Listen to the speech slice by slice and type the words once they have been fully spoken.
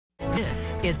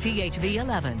is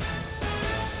thv11.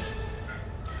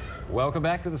 Welcome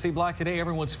back to the C Block today.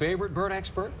 Everyone's favorite bird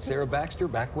expert, Sarah Baxter,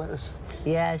 back with us.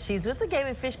 Yeah, she's with the Game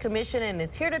and Fish Commission and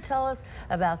is here to tell us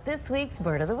about this week's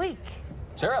Bird of the Week.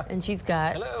 Sarah. And she's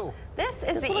got... Hello. This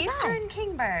is the Eastern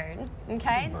Kingbird,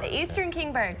 okay? The Eastern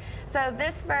Kingbird. So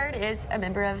this bird is a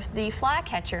member of the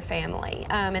flycatcher family,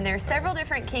 and there are several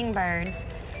different kingbirds.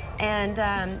 And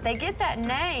they get that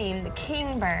name, the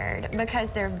Kingbird,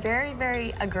 because they're very,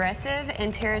 very aggressive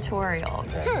and territorial.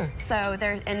 Okay. So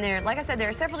like I said, there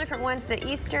are several different ones. The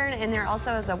Eastern, and there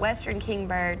also is a Western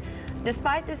Kingbird.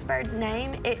 Despite this bird's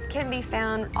name, it can be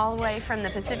found all the way from the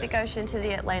Pacific Ocean to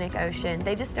the Atlantic Ocean.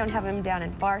 They just don't have them down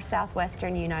in far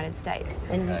southwestern United States.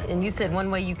 And you said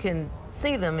one way you can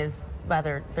see them is by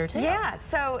their tail. Yeah,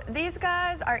 so these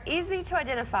guys are easy to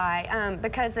identify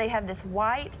because they have this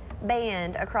white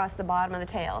band across the bottom of the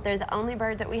tail. They're the only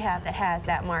bird that we have that has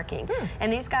that marking.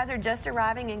 And these guys are just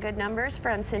arriving in good numbers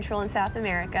from Central and South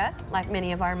America, like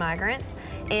many of our migrants.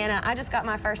 And I just got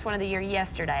my first one of the year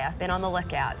yesterday. I've been on the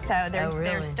lookout. So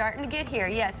they're starting to get here,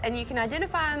 yes. And you can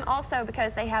identify them also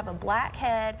because they have a black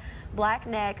head, black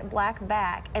neck, black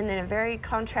back, and then a very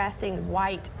contrasting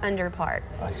white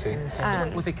underparts. I see.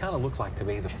 What they kind of look like to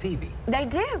me, the phoebe. They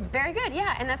do, very good,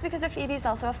 yeah. And that's because the phoebe is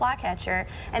also a flycatcher,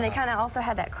 and they kind of also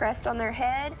have that crest on their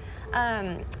head.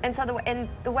 And so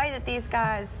the way that these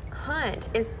guys hunt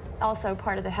is also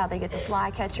part of how they get the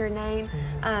flycatcher name.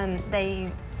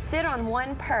 They sit on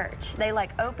one perch. They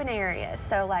like open areas.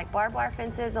 So like barbed wire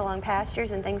fences along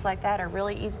pastures and things like that are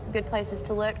really good places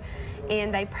to look.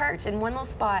 And they perch in one little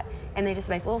spot and they just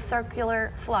make little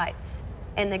circular flights.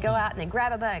 And they go out and they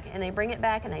grab a bug and they bring it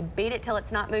back and they beat it till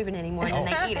it's not moving anymore and then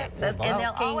they eat it. And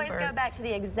they'll always go back to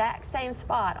the exact same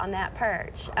spot on that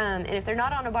perch. And if they're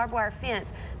not on a barbed wire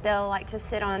fence, they'll like to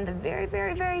sit on the very,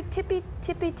 very, very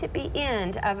tippy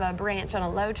end of a branch on a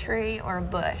low tree or a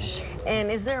bush. And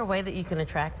is there a way that you can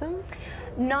attract them?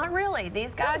 Not really.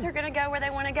 These guys are going to go where they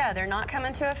want to go. They're not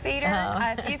coming to a feeder.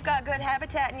 If you've got good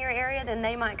habitat in your area, then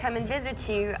they might come and visit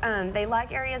you. They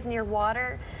like areas near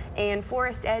water and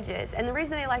forest edges. And the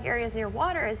reason they like areas near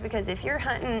water is because if you're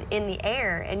hunting in the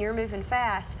air and you're moving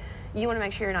fast, you want to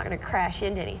make sure you're not going to crash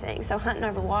into anything. So hunting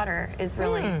over water is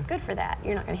really good for that.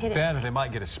 You're not going to hit it. They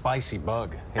might get a spicy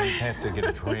bug and you have to get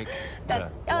a drink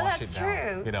to wash it down.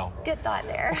 True. You know. Good thought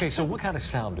there. Okay, so what kind of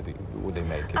sound would they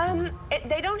make?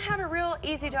 They don't have a real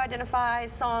easy to identify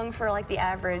song for like the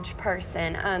average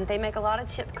person. They make a lot of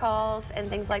chip calls and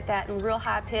things like that and real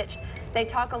high pitched. They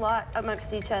talk a lot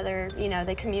amongst each other. You know,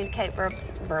 they communicate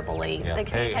verbally. Yeah. They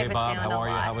communicate with Bob, sound how are a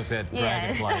you? lot. How was that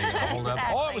dragonfly? Hold up.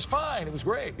 Exactly. Oh, it was fine. It was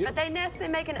great. But they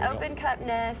make an open cup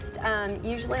nest,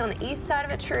 usually on the east side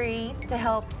of a tree to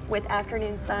help with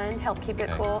afternoon sun, help keep it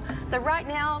cool. So right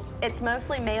now, it's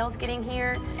mostly males getting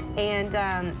here and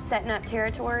setting up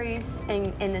territories,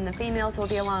 and then the females will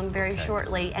be along very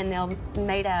shortly, and they'll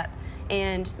mate up.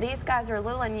 And these guys are a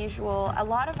little unusual. A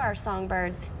lot of our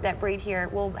songbirds that breed here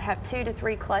will have 2 to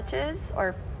 3 clutches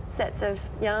or sets of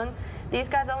young. These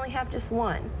guys only have just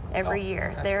one every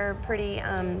year. They're pretty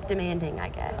demanding, I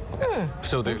guess.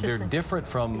 So they're different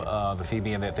from the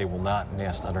phoebe in that they will not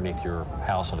nest underneath your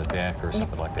house on a deck or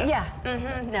something like that? Yeah.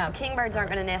 No, kingbirds aren't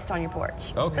going to nest on your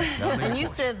porch. Okay. And you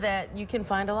said that you can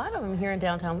find a lot of them here in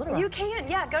downtown Little Rock. You can,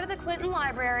 yeah. Go to the Clinton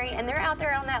Library, and they're out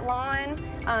there on that lawn.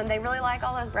 They really like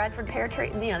all those Bradford pear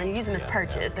trees. You know, they use them as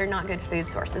perches. They're not good food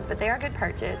sources, but they are good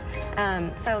perches.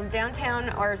 So downtown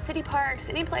or city parks,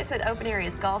 any place with open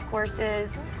areas, golf courses,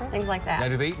 things like that. Now,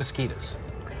 do they eat mosquitoes?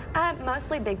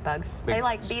 Mostly big bugs. They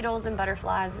like beetles and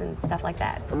butterflies and stuff like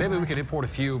that. Or maybe we could import a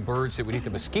few birds that would eat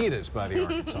the mosquitoes by the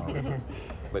Arkansas River,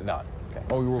 but not. Okay.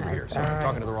 Oh, you're over here. Sorry, I'm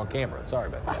talking to the wrong camera. Sorry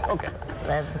about that. Okay.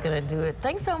 That's going to do it.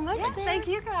 Thanks so much, Sarah. Thank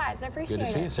you, guys. I appreciate it. Good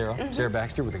to see you, Sarah. Sarah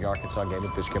Baxter with the Arkansas Game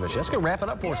and Fish Commission. That's going to wrap it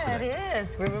up for us today. It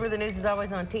is. Remember, the news is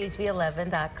always on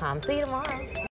thv11.com. See you tomorrow.